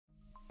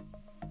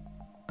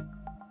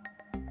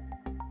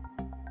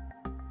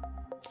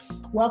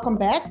Welcome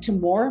back to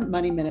more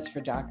Money Minutes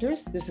for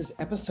Doctors. This is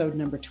episode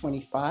number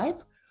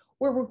 25,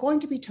 where we're going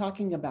to be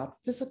talking about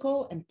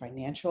physical and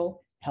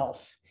financial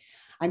health.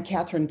 I'm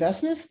Catherine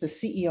Vesnes, the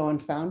CEO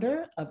and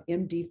founder of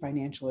MD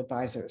Financial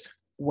Advisors.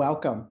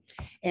 Welcome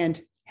and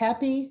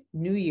Happy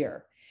New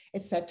Year.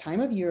 It's that time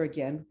of year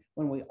again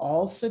when we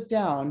all sit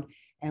down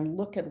and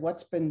look at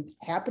what's been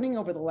happening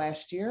over the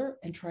last year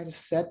and try to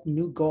set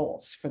new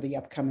goals for the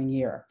upcoming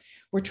year.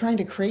 We're trying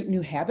to create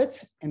new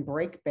habits and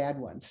break bad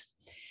ones.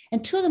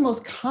 And two of the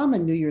most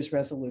common New Year's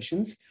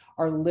resolutions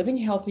are living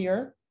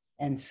healthier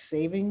and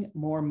saving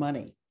more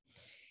money.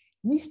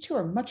 And these two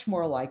are much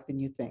more alike than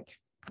you think.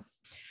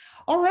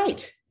 All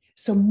right,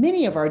 so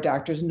many of our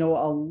doctors know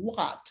a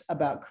lot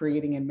about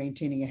creating and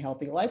maintaining a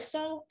healthy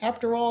lifestyle.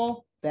 After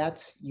all,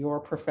 that's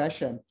your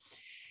profession.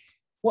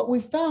 What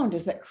we found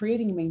is that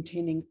creating and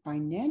maintaining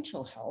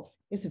financial health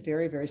is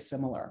very, very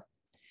similar.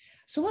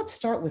 So let's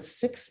start with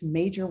 6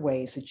 major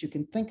ways that you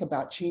can think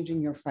about changing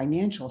your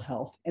financial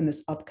health in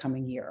this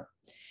upcoming year.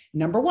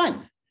 Number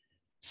 1,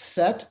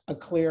 set a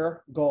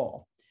clear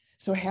goal.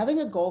 So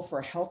having a goal for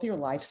a healthier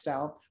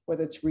lifestyle,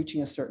 whether it's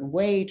reaching a certain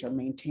weight or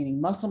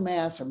maintaining muscle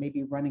mass or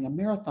maybe running a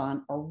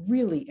marathon, are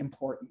really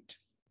important.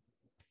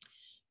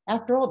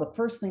 After all, the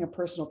first thing a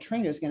personal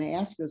trainer is going to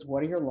ask you is,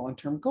 what are your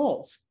long-term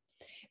goals?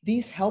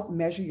 These help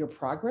measure your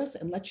progress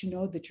and let you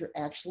know that you're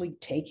actually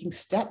taking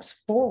steps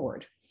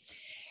forward.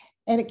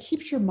 And it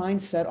keeps your mind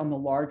set on the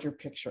larger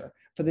picture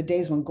for the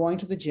days when going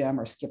to the gym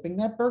or skipping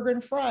that burger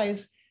and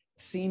fries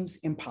seems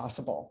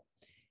impossible.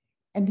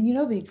 And you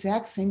know, the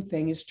exact same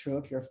thing is true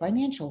of your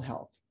financial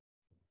health.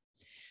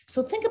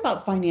 So think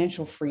about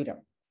financial freedom.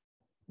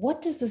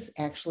 What does this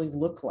actually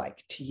look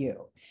like to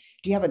you?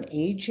 Do you have an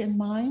age in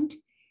mind?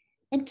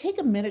 And take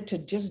a minute to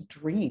just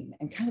dream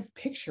and kind of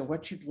picture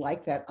what you'd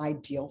like that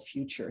ideal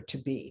future to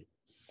be.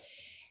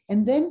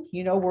 And then,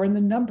 you know, we're in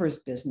the numbers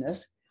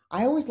business.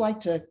 I always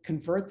like to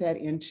convert that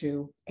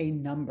into a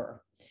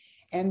number.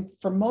 And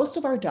for most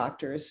of our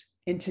doctors,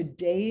 in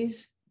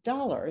today's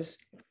dollars,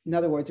 in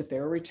other words, if they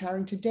were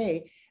retiring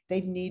today,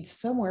 they'd need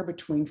somewhere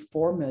between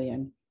 $4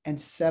 million and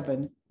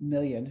 $7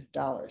 million.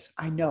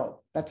 I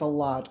know that's a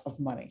lot of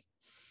money.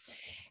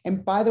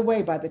 And by the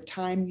way, by the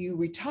time you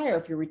retire,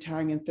 if you're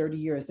retiring in 30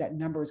 years, that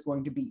number is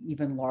going to be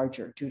even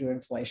larger due to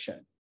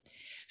inflation.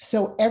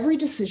 So every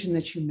decision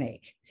that you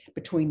make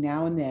between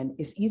now and then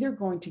is either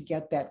going to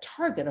get that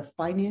target of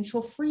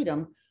financial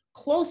freedom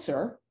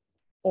closer,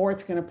 or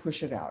it's going to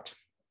push it out.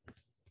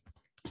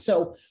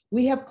 So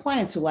we have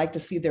clients who like to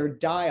see their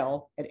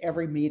dial at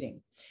every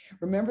meeting.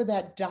 Remember,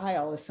 that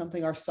dial is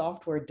something our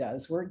software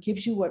does, where it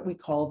gives you what we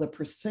call the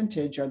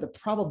percentage or the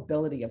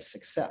probability of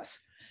success.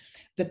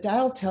 The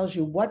dial tells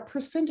you what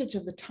percentage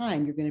of the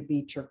time you're going to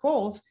meet your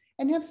goals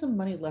and have some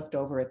money left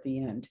over at the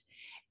end.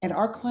 And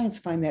our clients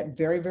find that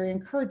very, very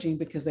encouraging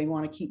because they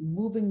want to keep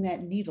moving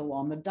that needle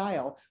on the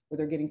dial where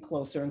they're getting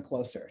closer and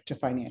closer to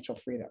financial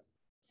freedom.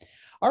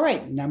 All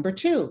right, number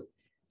 2,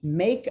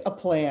 make a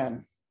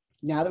plan.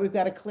 Now that we've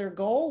got a clear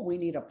goal, we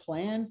need a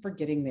plan for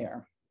getting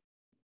there.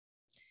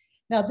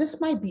 Now, this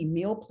might be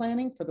meal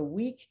planning for the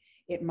week.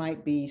 It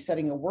might be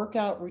setting a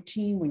workout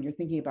routine when you're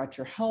thinking about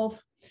your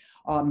health.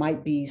 It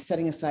might be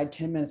setting aside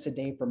 10 minutes a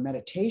day for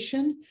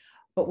meditation.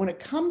 But when it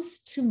comes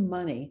to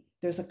money,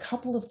 there's a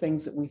couple of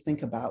things that we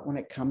think about when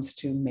it comes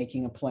to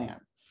making a plan.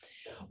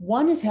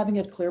 One is having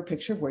a clear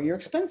picture of where your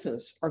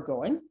expenses are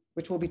going,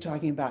 which we'll be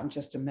talking about in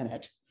just a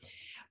minute.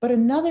 But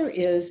another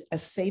is a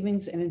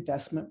savings and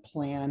investment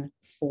plan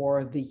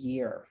for the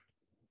year.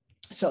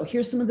 So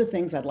here's some of the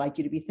things I'd like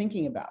you to be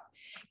thinking about.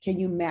 Can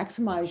you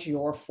maximize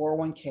your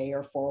 401k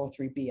or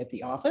 403b at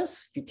the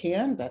office? If you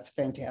can, that's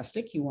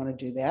fantastic. You want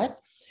to do that.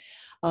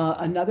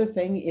 Another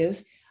thing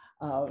is,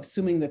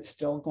 assuming that's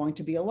still going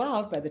to be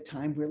allowed by the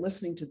time we're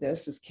listening to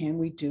this, is can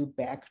we do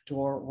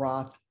backdoor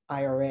Roth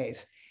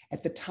IRAs?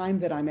 At the time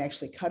that I'm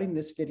actually cutting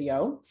this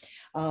video,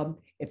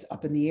 it's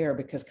up in the air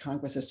because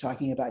Congress is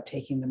talking about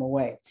taking them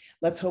away.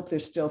 Let's hope they're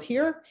still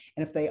here.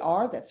 And if they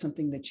are, that's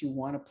something that you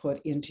want to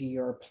put into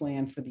your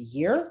plan for the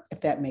year,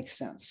 if that makes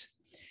sense.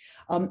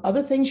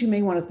 Other things you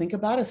may want to think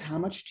about is how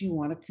much do you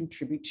want to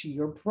contribute to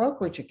your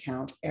brokerage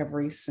account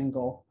every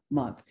single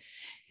month?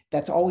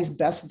 That's always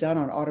best done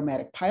on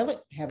automatic pilot.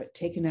 Have it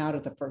taken out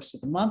at the first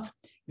of the month.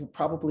 You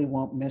probably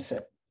won't miss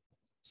it.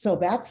 So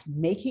that's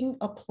making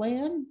a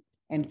plan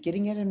and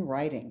getting it in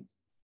writing.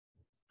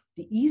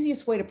 The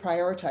easiest way to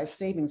prioritize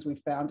savings,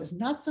 we've found, is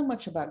not so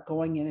much about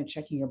going in and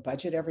checking your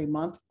budget every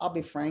month. I'll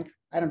be frank,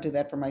 I don't do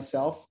that for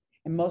myself,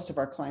 and most of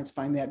our clients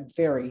find that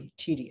very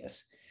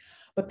tedious.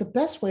 But the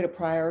best way to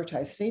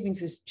prioritize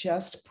savings is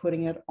just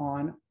putting it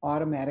on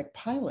automatic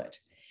pilot.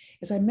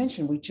 As I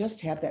mentioned, we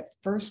just have that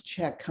first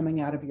check coming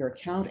out of your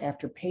account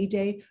after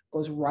payday,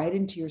 goes right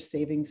into your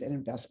savings and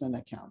investment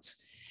accounts.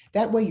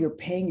 That way you're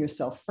paying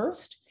yourself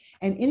first,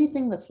 and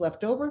anything that's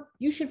left over,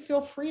 you should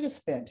feel free to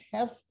spend.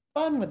 Have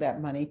fun with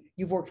that money.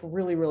 You've worked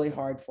really, really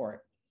hard for it.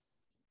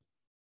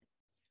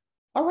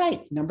 All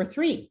right, number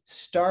 3,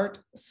 start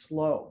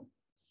slow.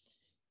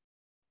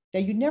 Now,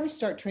 you never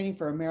start training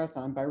for a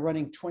marathon by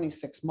running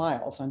 26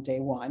 miles on day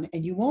one,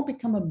 and you won't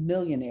become a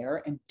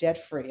millionaire and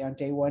debt-free on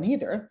day one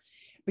either,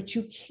 but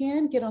you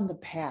can get on the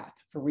path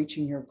for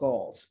reaching your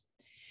goals.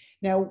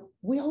 Now,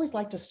 we always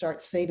like to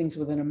start savings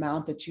with an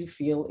amount that you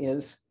feel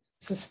is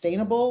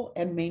sustainable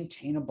and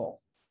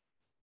maintainable.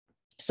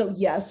 So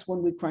yes,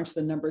 when we crunch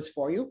the numbers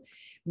for you,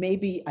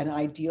 maybe an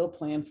ideal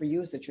plan for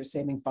you is that you're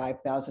saving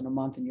 $5,000 a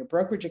month in your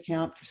brokerage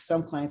account. For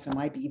some clients, it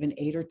might be even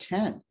 8 or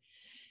 10.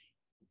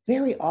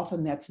 Very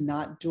often that's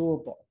not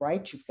doable,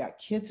 right? You've got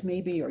kids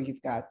maybe, or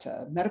you've got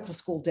medical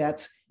school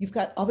debts. You've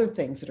got other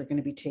things that are going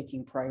to be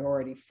taking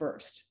priority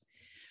first.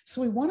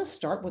 So we want to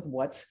start with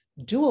what's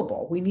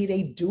doable. We need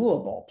a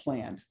doable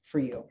plan for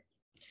you.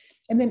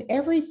 And then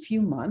every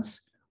few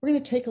months, we're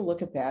going to take a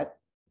look at that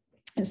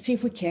and see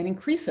if we can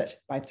increase it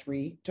by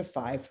 3 to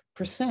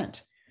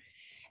 5%.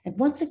 And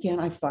once again,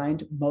 I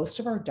find most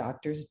of our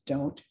doctors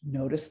don't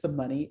notice the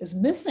money is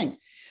missing.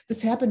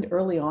 This happened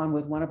early on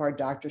with one of our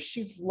doctors.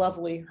 She's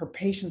lovely. Her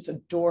patients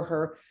adore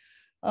her.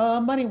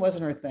 Money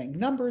wasn't her thing.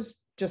 Numbers,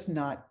 just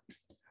not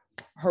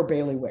her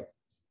bailiwick.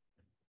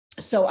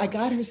 So I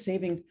got her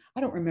saving,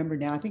 I don't remember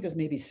now, I think it was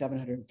maybe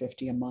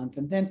 $750 a month.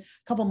 And then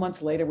a couple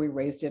months later, we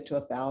raised it to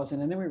 $1,000,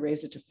 and then we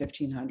raised it to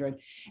 $1,500, and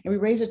we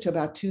raised it to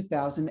about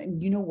 $2,000.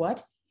 And you know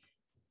what?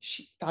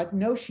 I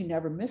know she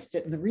never missed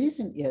it. And the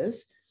reason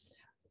is,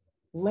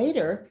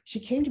 later, she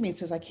came to me and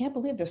says, I can't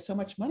believe there's so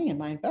much money in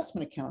my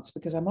investment accounts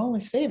because I'm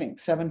only saving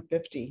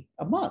 $750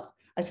 a month.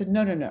 I said,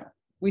 no.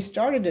 We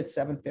started at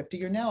 $750.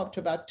 You're now up to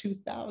about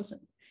 $2,000.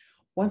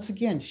 Once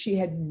again, she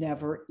had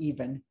never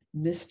even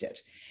missed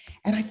it.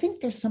 And I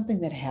think there's something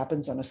that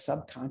happens on a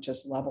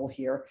subconscious level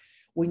here.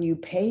 When you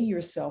pay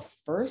yourself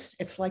first,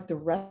 it's like the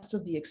rest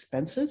of the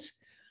expenses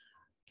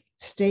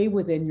stay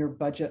within your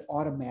budget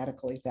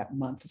automatically that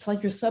month. It's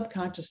like your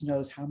subconscious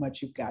knows how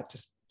much you've got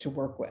to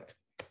work with.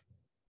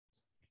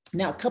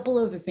 Now, a couple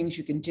of other things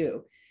you can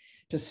do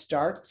to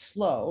start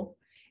slow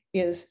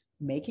is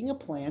making a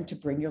plan to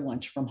bring your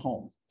lunch from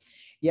home.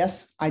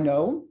 Yes, I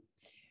know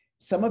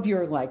some of you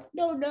are like,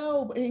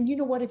 no. And you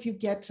know what? If you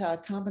get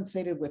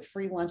compensated with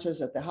free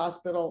lunches at the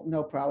hospital,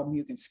 no problem.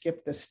 You can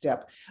skip this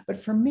step. But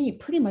for me,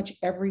 pretty much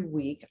every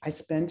week, I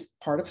spend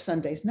part of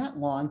Sundays, not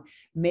long,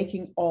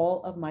 making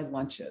all of my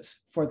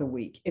lunches for the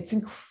week. It's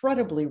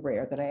incredibly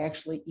rare that I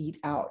actually eat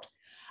out.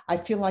 I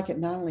feel like it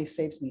not only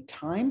saves me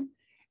time,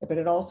 but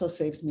it also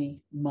saves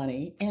me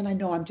money. And I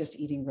know I'm just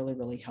eating really,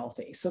 really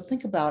healthy. So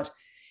think about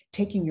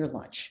taking your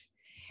lunch.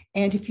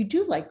 And if you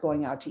do like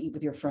going out to eat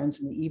with your friends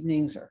in the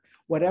evenings or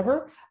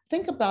whatever,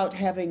 think about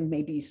having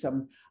maybe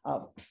some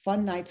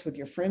fun nights with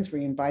your friends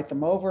where you invite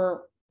them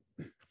over,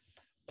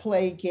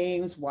 play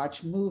games,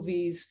 watch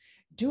movies,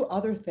 do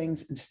other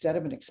things instead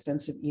of an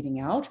expensive eating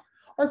out.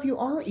 Or if you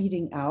are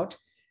eating out,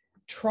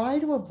 try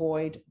to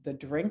avoid the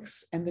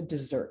drinks and the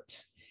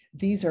desserts.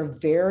 These are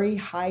very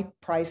high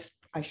price,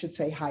 I should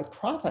say high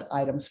profit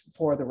items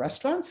for the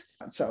restaurants.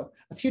 So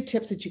a few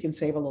tips that you can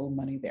save a little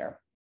money there.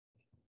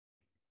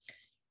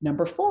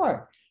 Number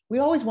 4, we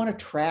always want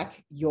to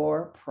track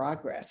your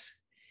progress.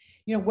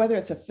 You know, whether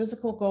it's a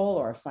physical goal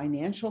or a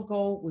financial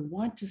goal, we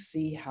want to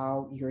see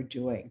how you're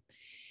doing.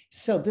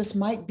 So this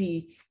might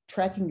be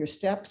tracking your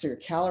steps or your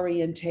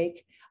calorie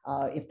intake,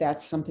 if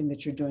that's something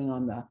that you're doing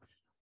on the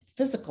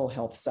physical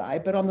health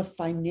side. But on the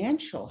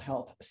financial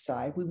health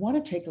side, we want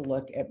to take a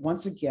look at,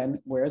 once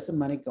again, where's the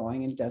money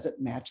going and does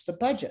it match the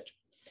budget?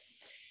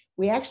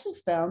 We actually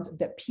found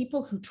that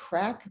people who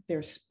track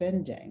their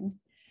spending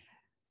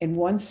in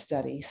one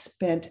study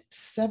spent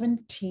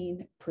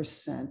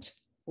 17%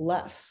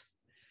 less.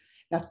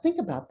 Now think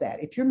about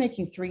that. If you're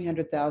making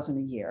 $300,000 a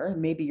year, and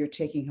maybe you're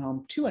taking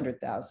home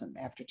 $200,000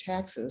 after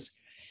taxes,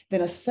 then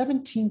a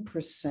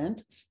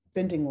 17%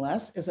 spending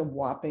less is a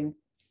whopping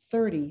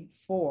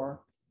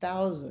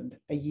 $34,000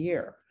 a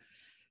year.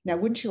 Now,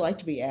 wouldn't you like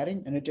to be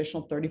adding an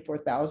additional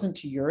 $34,000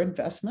 to your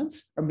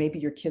investments or maybe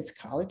your kid's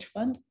college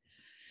fund?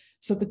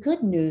 So the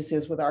good news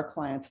is with our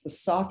clients, the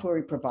software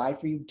we provide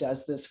for you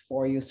does this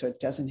for you, so it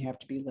doesn't have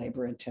to be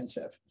labor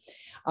intensive.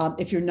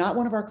 If you're not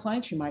one of our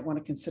clients, you might want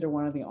to consider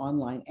one of the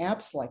online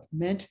apps like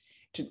Mint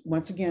to,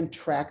 once again,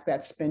 track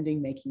that spending,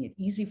 making it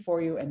easy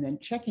for you, and then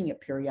checking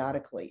it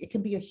periodically. It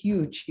can be a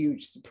huge,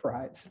 huge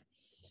surprise.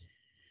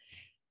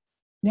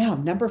 Now,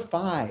 number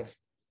 5,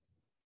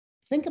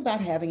 think about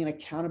having an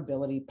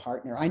accountability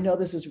partner. I know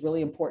this is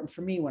really important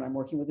for me when I'm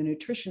working with a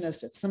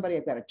nutritionist. It's somebody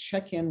I've got to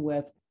check in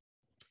with,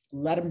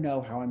 let them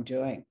know how I'm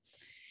doing.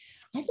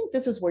 I think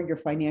this is where your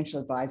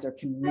financial advisor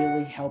can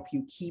really help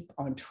you keep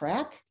on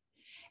track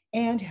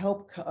and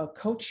help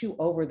coach you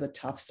over the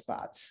tough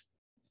spots.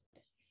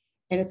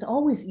 And it's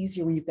always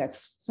easier when you've got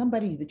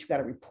somebody that you've got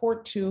to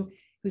report to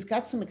who's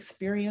got some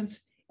experience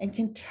and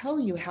can tell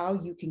you how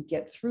you can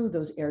get through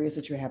those areas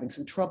that you're having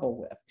some trouble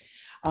with.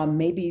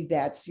 Maybe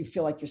that's you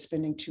feel like you're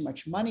spending too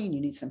much money and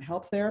you need some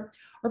help there.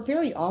 Or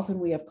very often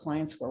we have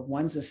clients where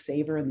one's a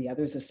saver and the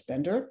other's a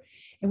spender.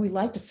 And we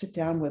like to sit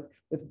down with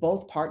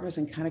both partners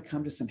and kind of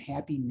come to some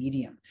happy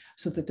medium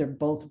so that they're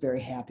both very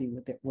happy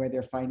with where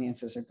their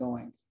finances are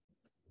going.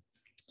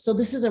 So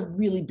this is a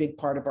really big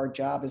part of our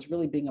job, is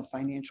really being a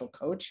financial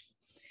coach.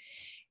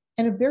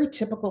 And a very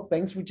typical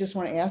things we just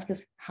want to ask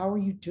is, how are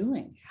you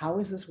doing? How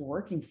is this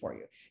working for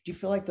you? Do you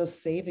feel like those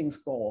savings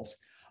goals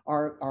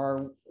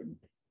are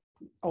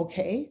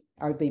okay?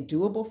 Are they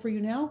doable for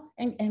you now?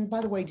 And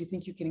by the way, do you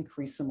think you can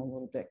increase them a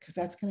little bit? Because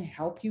that's going to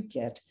help you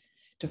get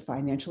to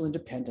financial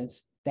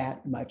independence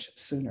that much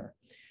sooner.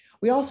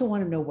 We also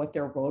want to know what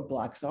their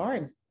roadblocks are.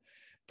 And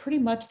pretty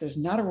much there's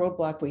not a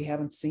roadblock we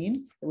haven't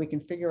seen that we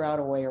can figure out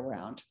a way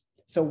around.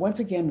 So once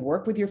again,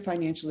 work with your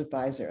financial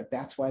advisor.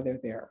 That's why they're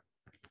there.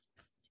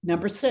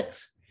 Number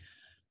 6,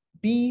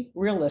 be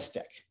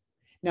realistic.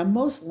 Now,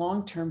 most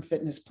long-term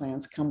fitness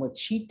plans come with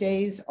cheat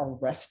days or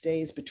rest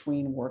days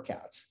between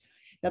workouts.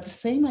 Now, the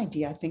same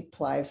idea, I think,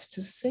 applies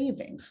to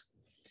savings.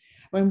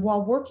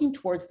 While working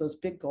towards those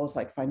big goals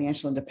like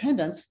financial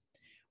independence,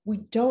 we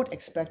don't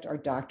expect our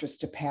doctors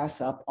to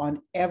pass up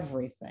on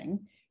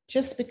everything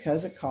just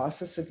because it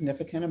costs a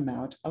significant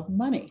amount of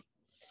money.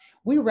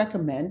 We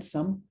recommend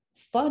some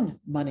fun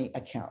money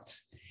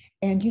accounts.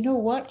 And you know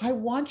what? I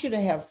want you to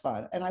have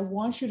fun, and I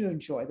want you to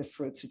enjoy the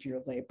fruits of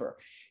your labor.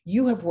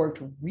 You have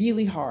worked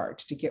really hard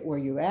to get where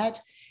you're at.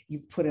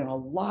 You've put in a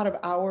lot of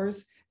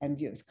hours, and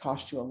it's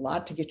cost you a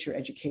lot to get your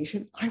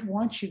education. I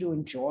want you to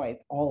enjoy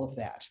all of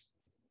that.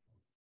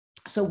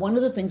 So one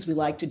of the things we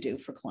like to do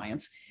for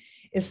clients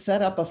is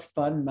set up a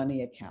fun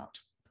money account.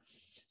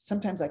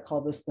 Sometimes I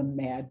call this the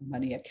mad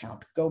money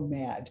account. Go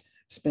mad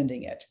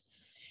spending it.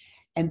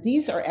 And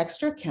these are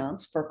extra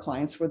accounts for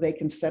clients where they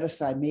can set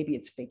aside, maybe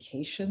it's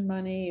vacation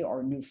money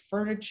or new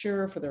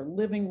furniture for their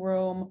living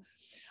room.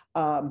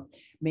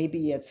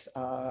 Maybe it's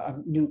a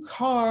new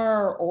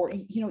car, or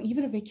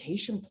even a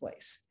vacation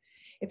place.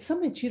 It's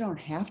something that you don't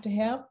have to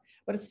have,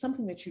 but it's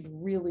something that you'd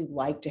really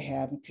like to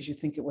have because you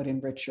think it would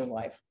enrich your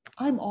life.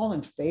 I'm all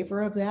in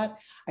favor of that.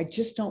 I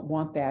just don't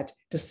want that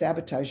to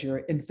sabotage your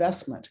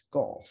investment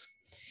goals.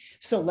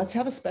 So let's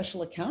have a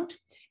special account.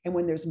 And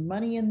when there's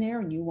money in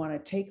there and you want to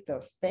take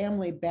the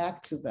family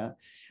back to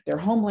their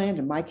homeland,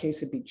 in my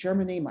case, it'd be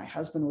Germany. My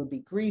husband would be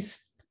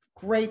Greece.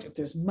 Great. If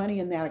there's money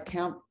in that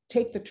account,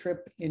 take the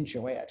trip,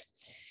 enjoy it.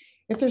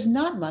 If there's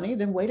not money,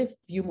 then wait a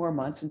few more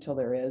months until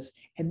there is,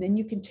 and then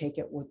you can take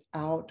it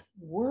without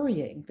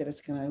worrying that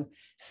it's going to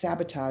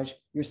sabotage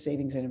your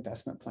savings and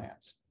investment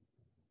plans.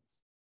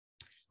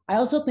 I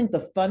also think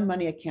the fun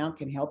money account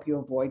can help you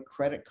avoid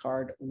credit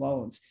card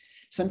loans.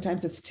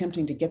 Sometimes it's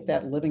tempting to get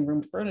that living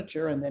room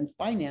furniture and then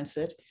finance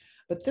it.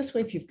 But this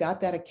way, if you've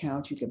got that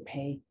account, you can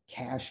pay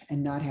cash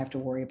and not have to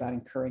worry about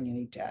incurring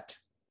any debt.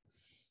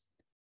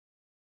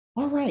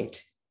 All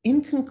right.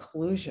 In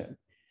conclusion,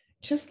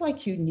 just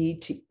like you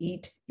need to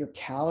eat your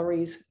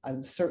calories,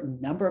 a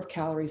certain number of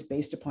calories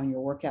based upon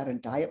your workout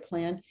and diet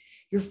plan,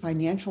 your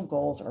financial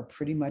goals are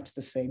pretty much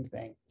the same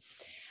thing.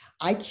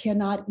 I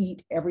cannot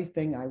eat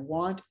everything I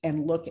want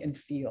and look and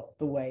feel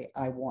the way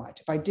I want.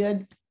 If I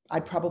did,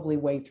 I'd probably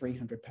weigh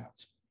 300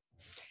 pounds.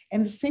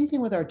 And the same thing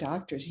with our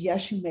doctors.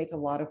 Yes, you make a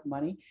lot of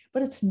money,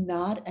 but it's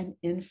not an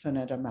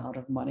infinite amount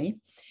of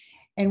money.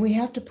 And we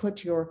have to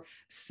put your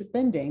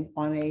spending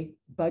on a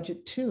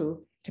budget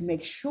too, to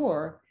make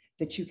sure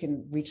that you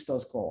can reach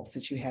those goals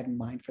that you had in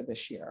mind for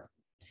this year.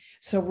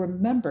 So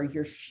remember,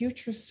 your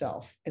future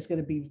self is going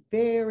to be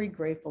very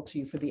grateful to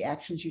you for the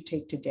actions you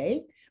take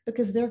today,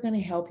 because they're going to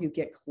help you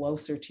get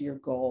closer to your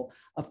goal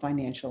of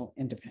financial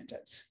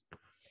independence.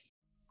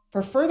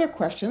 For further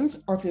questions,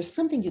 or if there's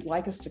something you'd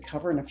like us to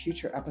cover in a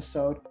future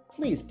episode,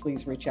 please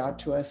reach out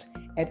to us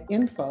at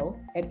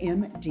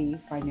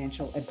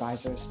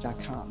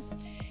info@mdfinancialadvisors.com.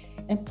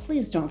 And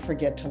please don't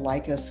forget to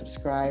like us,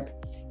 subscribe,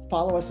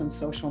 follow us on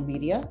social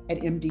media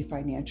at MD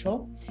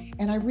Financial.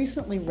 And I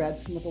recently read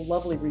some of the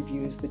lovely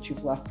reviews that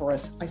you've left for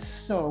us. I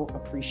so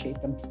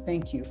appreciate them.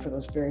 Thank you for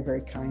those very,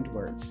 very kind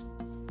words.